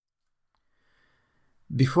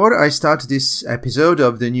Before I start this episode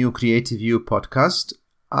of the new Creative You podcast,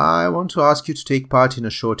 I want to ask you to take part in a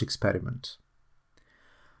short experiment.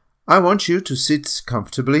 I want you to sit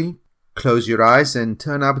comfortably, close your eyes and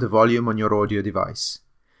turn up the volume on your audio device.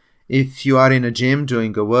 If you are in a gym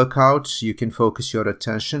doing a workout, you can focus your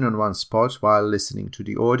attention on one spot while listening to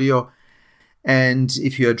the audio. And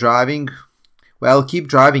if you are driving, well, keep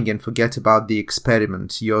driving and forget about the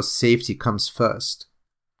experiment. Your safety comes first.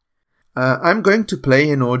 I'm going to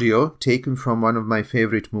play an audio taken from one of my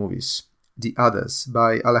favorite movies, The Others,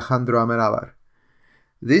 by Alejandro Amenábar.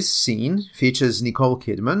 This scene features Nicole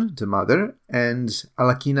Kidman, the mother, and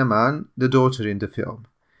Alakina Mann, the daughter in the film.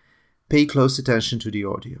 Pay close attention to the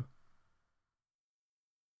audio.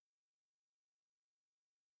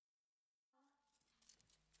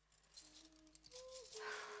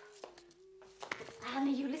 Anne,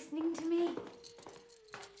 are you listening to me?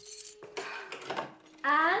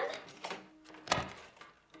 Anne?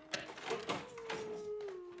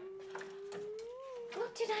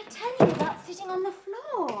 What did I tell you about sitting on the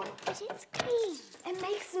floor? But it's clean. It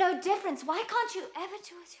makes no difference. Why can't you ever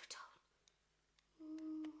do as you're told?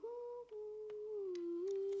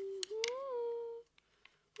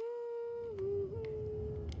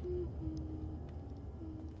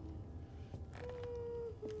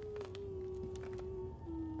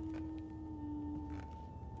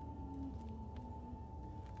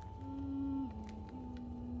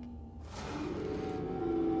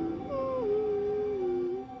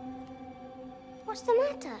 What's the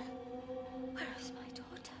matter? Where is my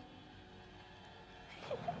daughter?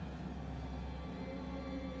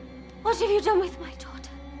 What have you done with my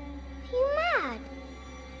daughter? Are you mad?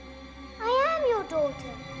 I am your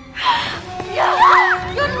daughter.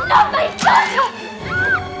 You're not my daughter!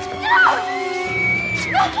 No!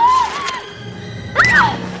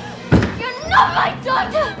 You're not my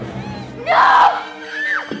daughter! No!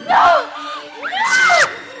 No!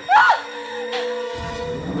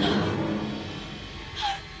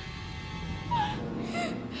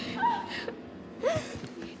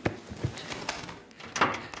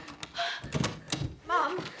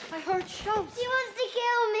 Mom, I heard shouts. She wants to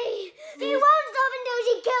kill me. She won't stop until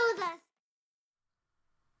she kills us.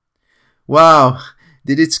 Wow,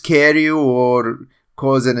 did it scare you or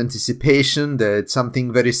cause an anticipation that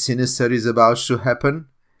something very sinister is about to happen?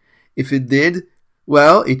 If it did,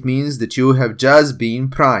 well, it means that you have just been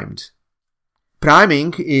primed.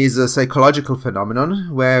 Priming is a psychological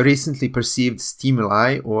phenomenon where recently perceived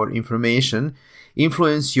stimuli or information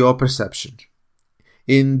influence your perception.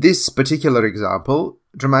 In this particular example,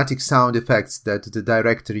 dramatic sound effects that the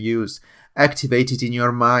director used activated in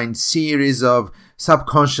your mind series of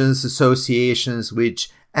subconscious associations which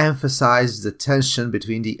emphasized the tension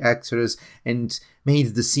between the actors and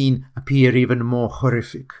made the scene appear even more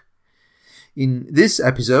horrific. In this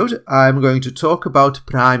episode, I'm going to talk about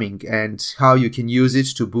priming and how you can use it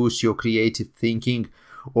to boost your creative thinking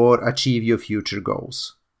or achieve your future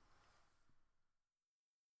goals.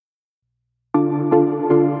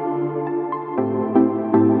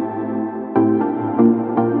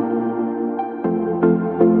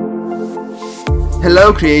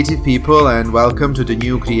 Hello creative people and welcome to the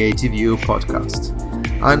new Creative You podcast.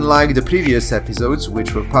 Unlike the previous episodes,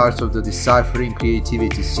 which were part of the Deciphering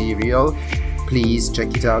Creativity serial, please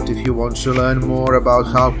check it out if you want to learn more about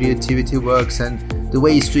how creativity works and the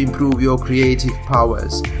ways to improve your creative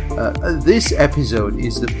powers. This episode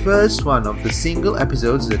is the first one of the single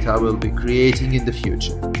episodes that I will be creating in the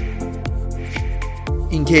future.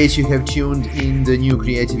 In case you have tuned in the new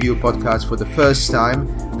Creative You podcast for the first time,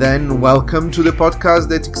 then welcome to the podcast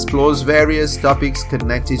that explores various topics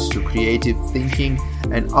connected to creative thinking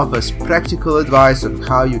and offers practical advice on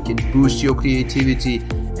how you can boost your creativity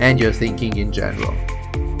and your thinking in general.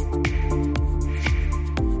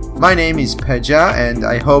 My name is Peja and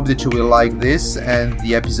I hope that you will like this and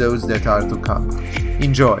the episodes that are to come.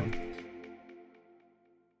 Enjoy!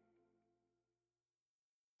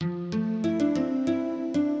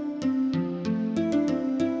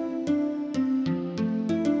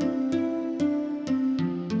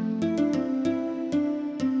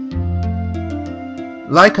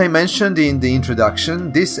 Like I mentioned in the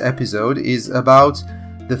introduction, this episode is about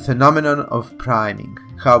the phenomenon of priming,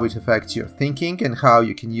 how it affects your thinking and how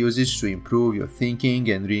you can use it to improve your thinking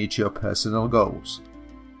and reach your personal goals.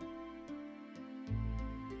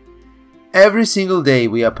 Every single day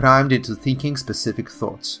we are primed into thinking specific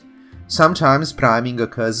thoughts. Sometimes priming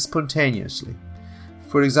occurs spontaneously.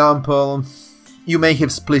 For example, you may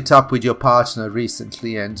have split up with your partner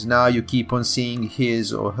recently and now you keep on seeing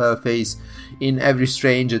his or her face in every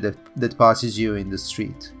stranger that passes you in the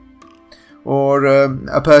street. Or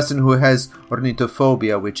a person who has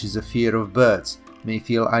ornithophobia, which is a fear of birds, may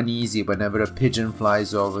feel uneasy whenever a pigeon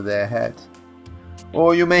flies over their head.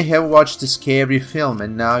 Or you may have watched a scary film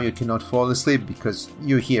and now you cannot fall asleep because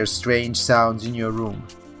you hear strange sounds in your room.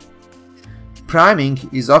 Priming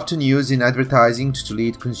is often used in advertising to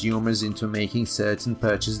lead consumers into making certain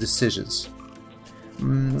purchase decisions.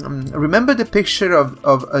 Remember the picture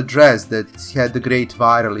of a dress that had the great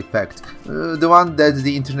viral effect, the one that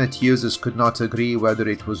the internet users could not agree whether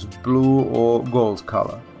it was blue or gold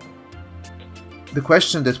color. The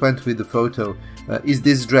question that went with the photo, is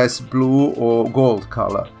this dress blue or gold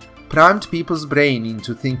color, primed people's brain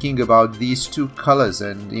into thinking about these two colors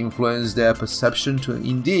and influenced their perception to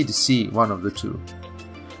indeed see one of the two.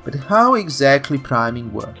 But how exactly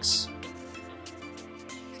priming works?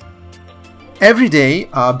 Every day,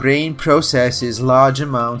 our brain processes large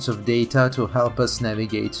amounts of data to help us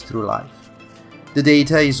navigate through life. The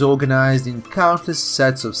data is organized in countless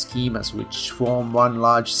sets of schemas which form one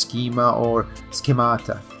large schema or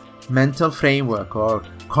schemata, mental framework or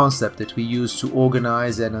concept that we use to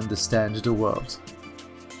organize and understand the world.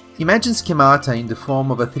 Imagine schemata in the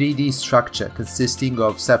form of a 3D structure consisting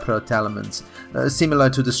of separate elements, similar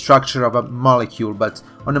to the structure of a molecule but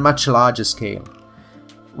on a much larger scale.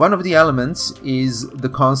 One of the elements is the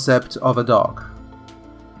concept of a dog.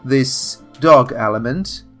 This dog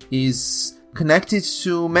element is connected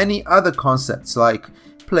to many other concepts like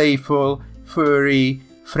playful, furry,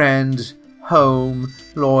 friend, home,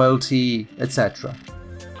 loyalty, etc.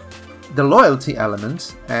 The loyalty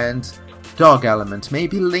element and dog element may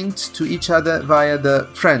be linked to each other via the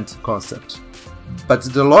friend concept, but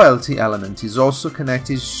the loyalty element is also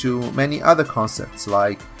connected to many other concepts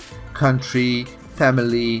like country,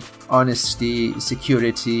 family, honesty,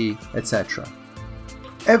 security, etc.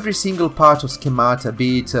 Every single part of schemata,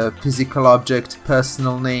 be it a physical object,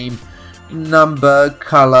 personal name, number,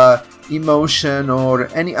 color, emotion, or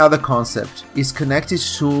any other concept, is connected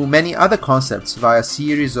to many other concepts via a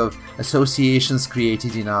series of associations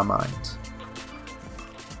created in our mind.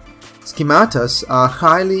 Schematas are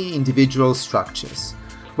highly individual structures.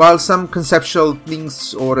 While some conceptual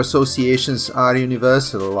links or associations are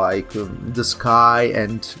universal, like the sky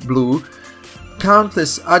and blue,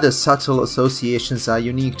 countless other subtle associations are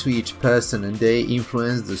unique to each person and they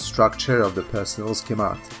influence the structure of the personal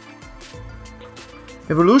schemata.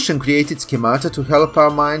 Evolution created schemata to help our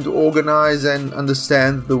mind organize and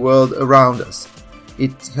understand the world around us.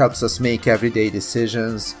 It helps us make everyday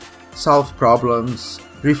decisions, solve problems,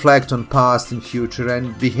 reflect on past and future,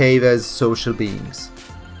 and behave as social beings.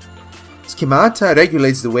 Schemata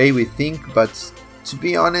regulates the way we think, but to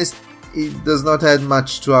be honest, it does not add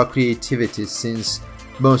much to our creativity since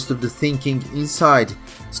most of the thinking inside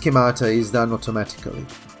schemata is done automatically.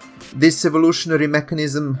 This evolutionary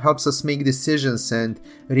mechanism helps us make decisions and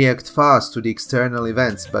react fast to the external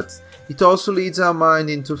events, but it also leads our mind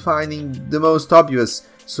into finding the most obvious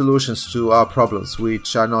solutions to our problems,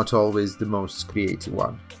 which are not always the most creative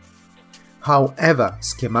one. However,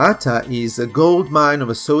 schemata is a goldmine of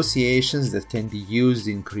associations that can be used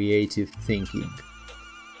in creative thinking.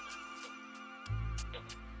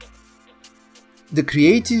 The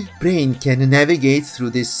creative brain can navigate through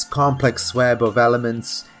this complex web of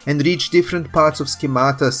elements and reach different parts of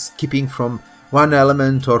schemata, skipping from one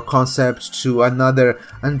element or concept to another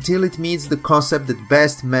until it meets the concept that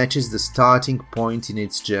best matches the starting point in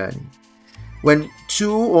its journey. When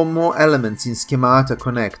two or more elements in schemata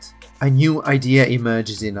connect, a new idea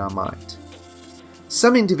emerges in our mind.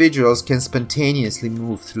 Some individuals can spontaneously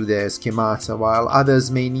move through their schemata, while others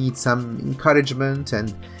may need some encouragement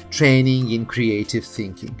and training in creative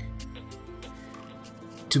thinking.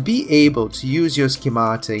 To be able to use your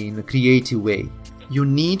schemata in a creative way, you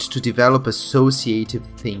need to develop associative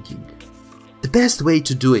thinking. The best way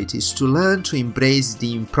to do it is to learn to embrace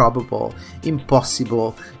the improbable,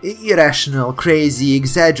 impossible, irrational, crazy,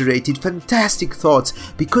 exaggerated, fantastic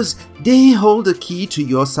thoughts because they hold the key to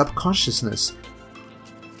your subconsciousness.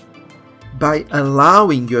 By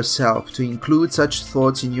allowing yourself to include such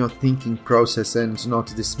thoughts in your thinking process and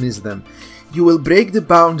not dismiss them, you will break the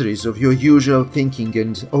boundaries of your usual thinking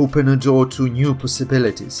and open a door to new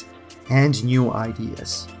possibilities and new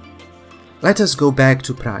ideas. Let us go back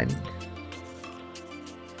to priming.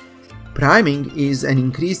 Priming is an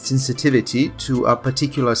increased sensitivity to a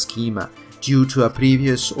particular schema due to a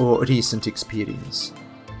previous or recent experience.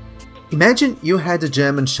 Imagine you had a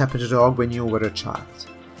German Shepherd dog when you were a child.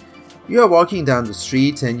 You are walking down the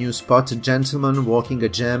street and you spot a gentleman walking a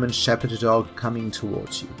German Shepherd dog coming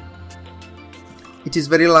towards you. It is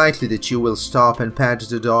very likely that you will stop and pat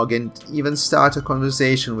the dog and even start a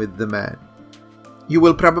conversation with the man. You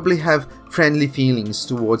will probably have friendly feelings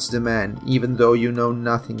towards the man, even though you know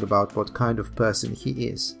nothing about what kind of person he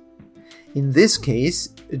is. In this case,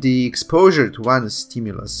 the exposure to one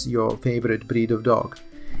stimulus, your favorite breed of dog,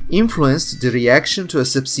 influenced the reaction to a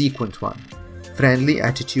subsequent one, friendly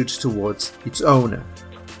attitude towards its owner.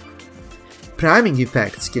 Priming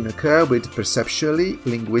effects can occur with perceptually,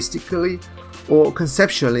 linguistically, or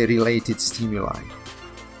conceptually related stimuli.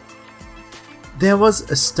 There was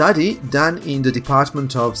a study done in the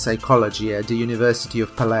Department of Psychology at the University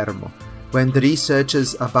of Palermo, when the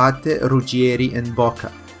researchers Abate, Ruggieri and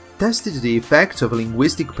Bocca tested the effect of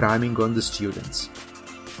linguistic priming on the students.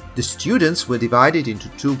 The students were divided into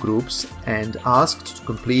two groups and asked to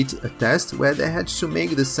complete a test where they had to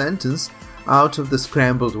make the sentence out of the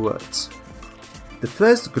scrambled words. The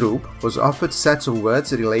first group was offered sets of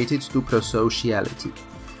words related to prosociality.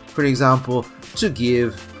 For example, to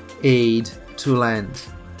give, aid, to lend.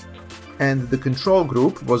 And the control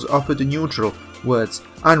group was offered neutral words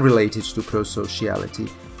unrelated to prosociality.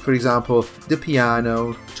 For example, the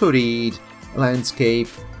piano, to read, landscape.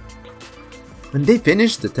 When they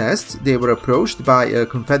finished the test, they were approached by a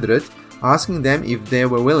confederate asking them if they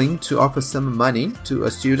were willing to offer some money to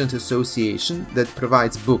a student association that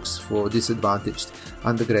provides books for disadvantaged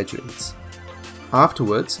undergraduates.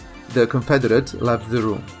 Afterwards, the confederate left the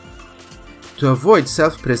room. To avoid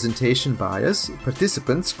self-presentation bias,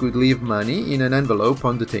 participants could leave money in an envelope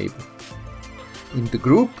on the table. In the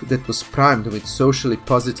group that was primed with socially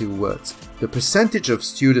positive words, the percentage of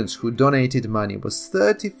students who donated money was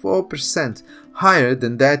 34% higher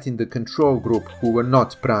than that in the control group who were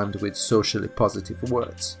not primed with socially positive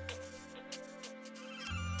words.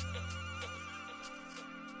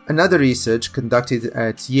 Another research conducted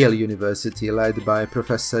at Yale University, led by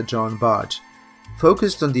Professor John Bargh,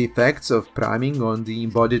 focused on the effects of priming on the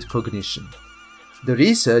embodied cognition. The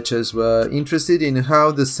researchers were interested in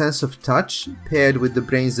how the sense of touch, paired with the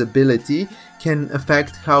brain's ability, can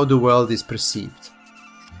affect how the world is perceived.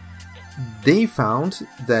 They found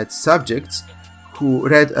that subjects who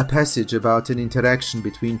read a passage about an interaction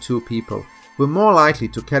between two people were more likely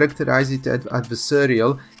to characterize it as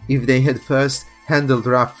adversarial if they had first handled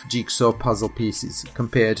rough jigsaw puzzle pieces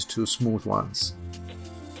compared to smooth ones.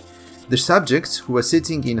 The subjects who were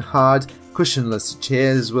sitting in hard, cushionless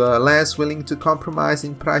chairs were less willing to compromise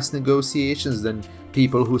in price negotiations than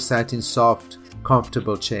people who sat in soft,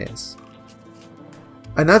 comfortable chairs.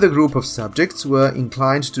 Another group of subjects were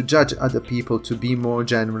inclined to judge other people to be more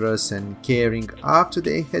generous and caring after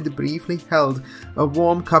they had briefly held a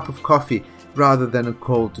warm cup of coffee rather than a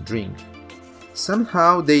cold drink.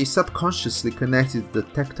 Somehow they subconsciously connected the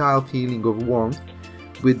tactile feeling of warmth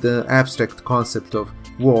with the abstract concept of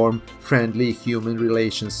warm, friendly human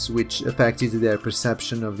relations, which affected their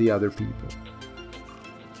perception of the other people.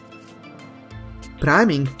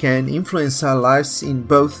 Priming can influence our lives in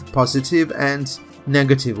both positive and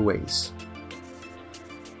negative ways.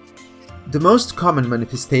 The most common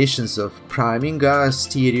manifestations of priming are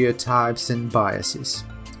stereotypes and biases.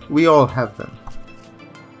 We all have them.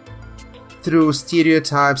 Through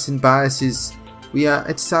stereotypes and biases, we are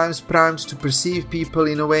at times primed to perceive people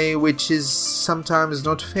in a way which is sometimes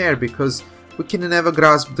not fair because we can never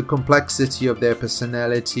grasp the complexity of their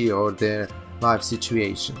personality or their life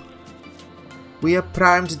situation. We are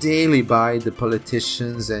primed daily by the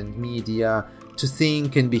politicians and media to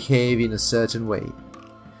think and behave in a certain way.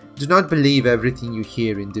 Do not believe everything you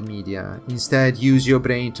hear in the media. Instead, use your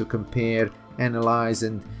brain to compare, analyze,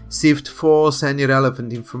 and sift false and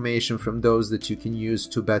irrelevant information from those that you can use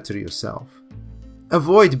to better yourself.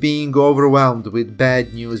 Avoid being overwhelmed with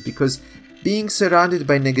bad news because being surrounded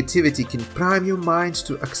by negativity can prime your mind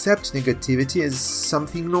to accept negativity as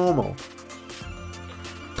something normal.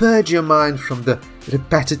 Purge your mind from the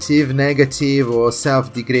repetitive, negative, or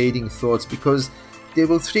self-degrading thoughts because they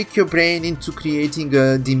will trick your brain into creating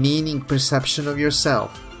a demeaning perception of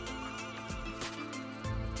yourself.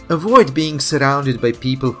 Avoid being surrounded by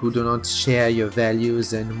people who do not share your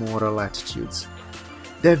values and moral attitudes.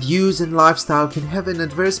 Their views and lifestyle can have an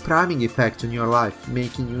adverse priming effect on your life,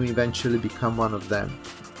 making you eventually become one of them.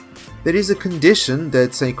 There is a condition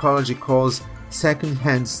that psychology calls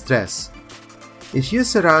second-hand stress. If you're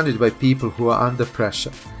surrounded by people who are under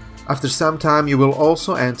pressure, after some time you will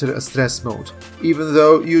also enter a stress mode, even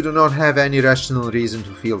though you do not have any rational reason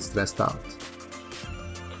to feel stressed out.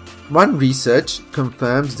 One research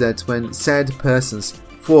confirmed that when sad persons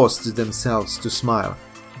forced themselves to smile,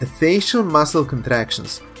 the facial muscle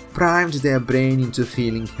contractions primed their brain into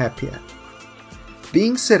feeling happier.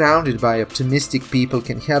 Being surrounded by optimistic people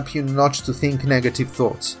can help you not to think negative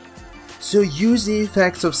thoughts. So use the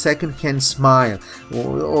effects of second-hand smile,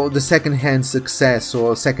 or the second-hand success,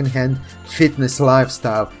 or second-hand fitness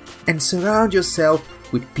lifestyle, and surround yourself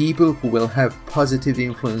with people who will have positive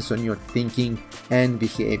influence on your thinking and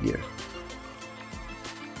behavior.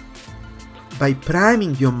 By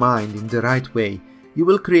priming your mind in the right way, you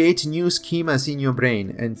will create new schemas in your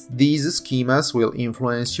brain, and these schemas will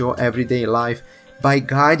influence your everyday life by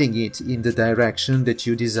guiding it in the direction that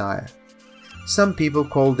you desire. Some people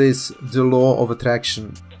call this the law of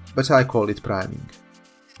attraction, but I call it priming.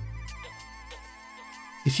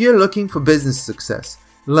 If you're looking for business success,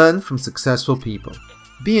 learn from successful people.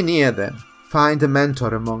 Be near them, find a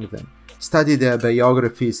mentor among them, study their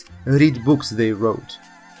biographies, read books they wrote.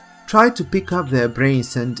 Try to pick up their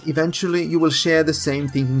brains and eventually you will share the same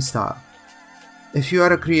thinking style. If you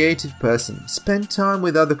are a creative person, spend time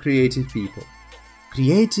with other creative people.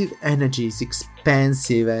 Creative energy is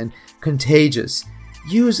expansive and contagious.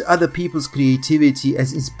 Use other people's creativity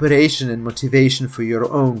as inspiration and motivation for your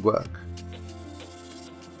own work.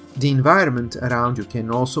 The environment around you can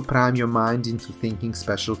also prime your mind into thinking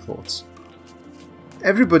special thoughts.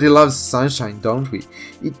 Everybody loves sunshine, don't we?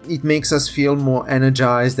 It makes us feel more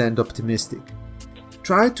energized and optimistic.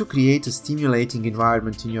 Try to create a stimulating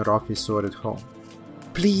environment in your office or at home.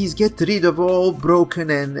 Please get rid of all broken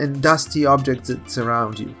and dusty objects that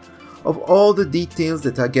surround you, of all the details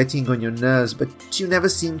that are getting on your nerves but you never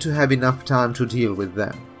seem to have enough time to deal with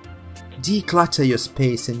them. Declutter your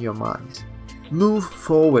space and your mind. Move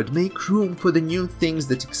forward, make room for the new things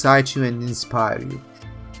that excite you and inspire you.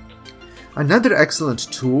 Another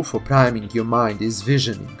excellent tool for priming your mind is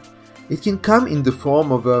visioning. It can come in the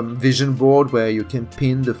form of a vision board where you can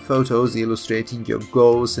pin the photos illustrating your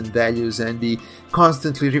goals and values and be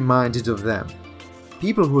constantly reminded of them.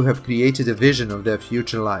 People who have created a vision of their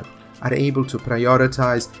future life are able to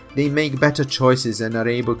prioritize, they make better choices and are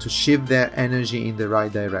able to shift their energy in the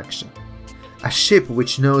right direction. A ship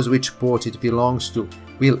which knows which port it belongs to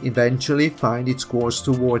will eventually find its course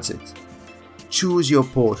towards it. Choose your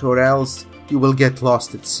port or else you will get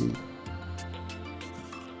lost at sea.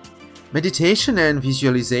 Meditation and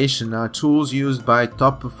visualization are tools used by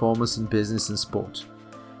top performers in business and sport.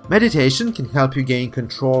 Meditation can help you gain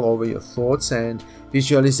control over your thoughts, and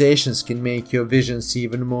visualizations can make your visions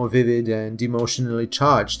even more vivid and emotionally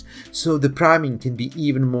charged, so the priming can be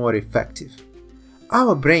even more effective.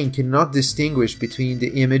 Our brain cannot distinguish between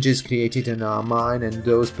the images created in our mind and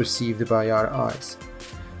those perceived by our eyes.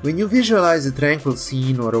 When you visualize a tranquil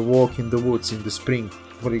scene or a walk in the woods in the spring,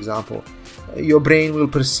 for example, your brain will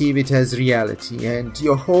perceive it as reality and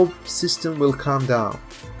your whole system will calm down.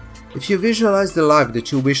 If you visualize the life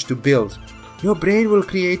that you wish to build, your brain will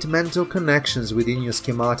create mental connections within your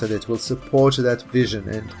schemata that will support that vision,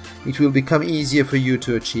 and it will become easier for you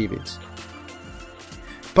to achieve it.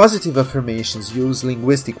 Positive affirmations use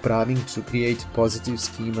linguistic priming to create positive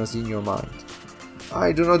schemas in your mind.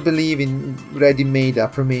 I do not believe in ready-made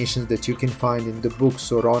affirmations that you can find in the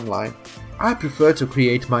books or online. I prefer to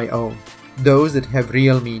create my own, those that have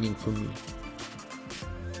real meaning for me.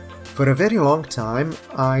 For a very long time,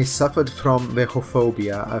 I suffered from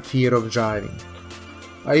vehophobia, a fear of driving.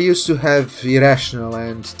 I used to have irrational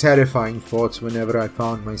and terrifying thoughts whenever I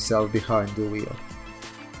found myself behind the wheel.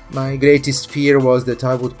 My greatest fear was that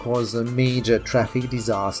I would cause a major traffic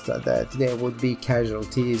disaster, that there would be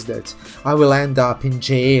casualties, that I will end up in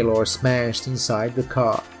jail or smashed inside the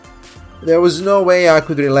car. There was no way I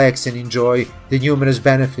could relax and enjoy the numerous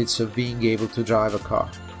benefits of being able to drive a car.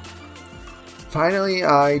 Finally,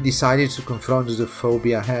 I decided to confront the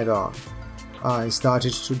phobia head-on. I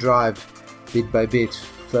started to drive bit by bit,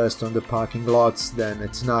 first on the parking lots, then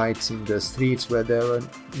at night in the streets where there were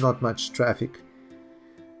not much traffic.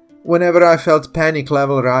 Whenever I felt panic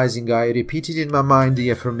level rising, I repeated in my mind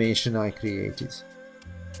the affirmation I created.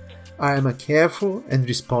 I am a careful and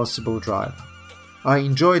responsible driver. I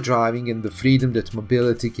enjoy driving and the freedom that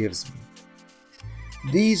mobility gives me.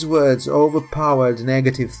 These words overpowered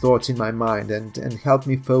negative thoughts in my mind and helped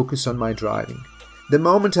me focus on my driving. The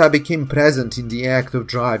moment I became present in the act of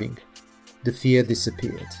driving, the fear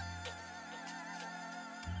disappeared.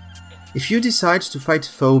 If you decide to fight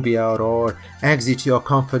phobia or exit your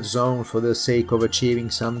comfort zone for the sake of achieving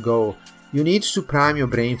some goal, you need to prime your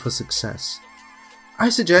brain for success. I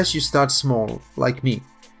suggest you start small, like me.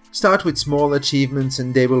 Start with small achievements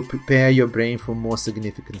and they will prepare your brain for more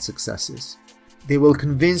significant successes. They will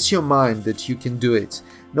convince your mind that you can do it,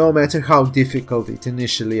 no matter how difficult it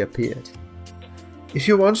initially appeared. If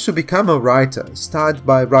you want to become a writer, start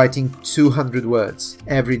by writing 200 words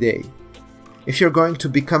every day. If you're going to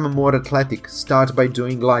become more athletic, start by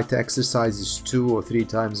doing light exercises 2 or 3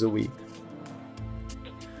 times a week.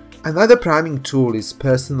 Another priming tool is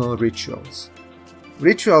personal rituals.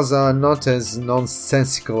 Rituals are not as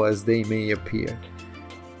nonsensical as they may appear.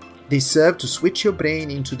 They serve to switch your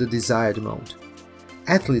brain into the desired mode.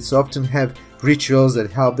 Athletes often have rituals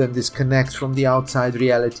that help them disconnect from the outside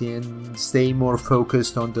reality and stay more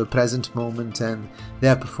focused on the present moment and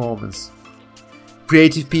their performance.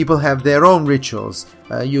 Creative people have their own rituals,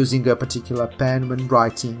 using a particular pen when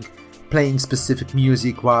writing, playing specific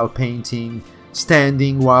music while painting,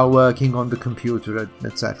 standing while working on the computer,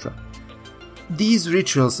 etc. These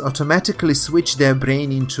rituals automatically switch their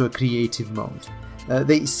brain into a creative mode.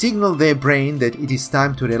 They signal their brain that it is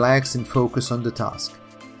time to relax and focus on the task.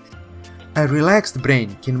 A relaxed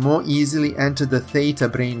brain can more easily enter the theta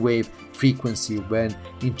brainwave frequency when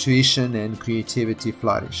intuition and creativity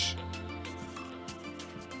flourish.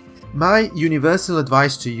 My universal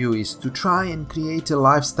advice to you is to try and create a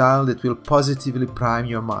lifestyle that will positively prime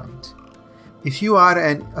your mind. If you are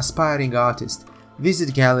an aspiring artist,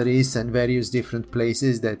 visit galleries and various different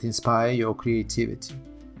places that inspire your creativity.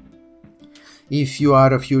 If you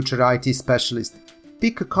are a future IT specialist,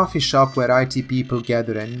 pick a coffee shop where IT people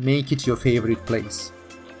gather and make it your favorite place.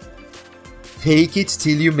 Fake it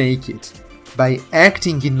till you make it. By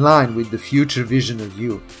acting in line with the future vision of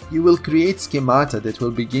you, you will create schemata that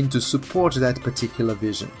will begin to support that particular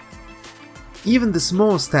vision. Even the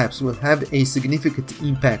small steps will have a significant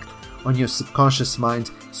impact on your subconscious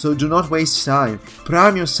mind, so do not waste time,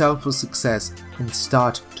 prime yourself for success, and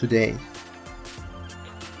start today.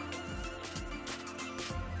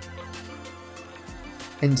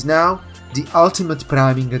 And now, the ultimate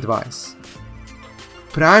priming advice.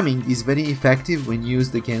 Priming is very effective when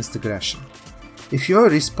used against aggression. If your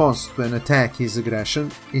response to an attack is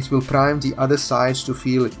aggression, it will prime the other side to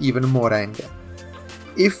feel even more anger.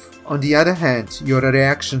 If, on the other hand, your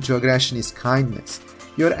reaction to aggression is kindness,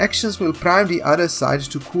 your actions will prime the other side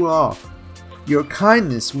to cool off. Your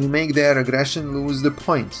kindness will make their aggression lose the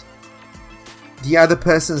point. The other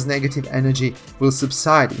person's negative energy will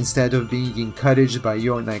subside instead of being encouraged by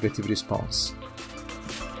your negative response.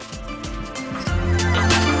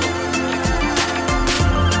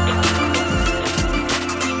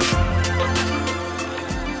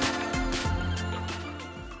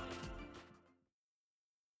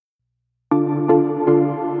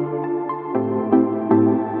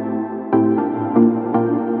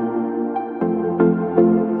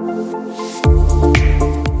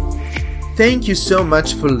 Thank you so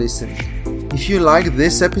much for listening. If you liked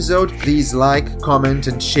this episode, please like, comment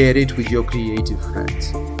and share it with your creative friends.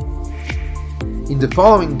 In the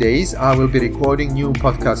following days, I will be recording new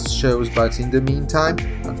podcast shows, but in the meantime,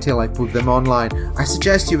 until I put them online, I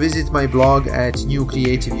suggest you visit my blog at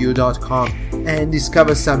newcreativeyou.com and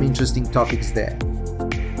discover some interesting topics there.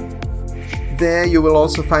 There you will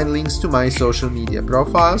also find links to my social media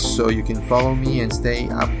profiles, so you can follow me and stay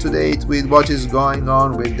up to date with what is going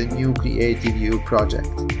on with the New Creative You project.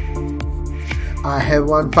 I have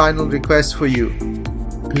one final request for you.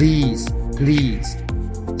 Please,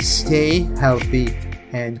 stay healthy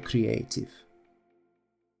and creative.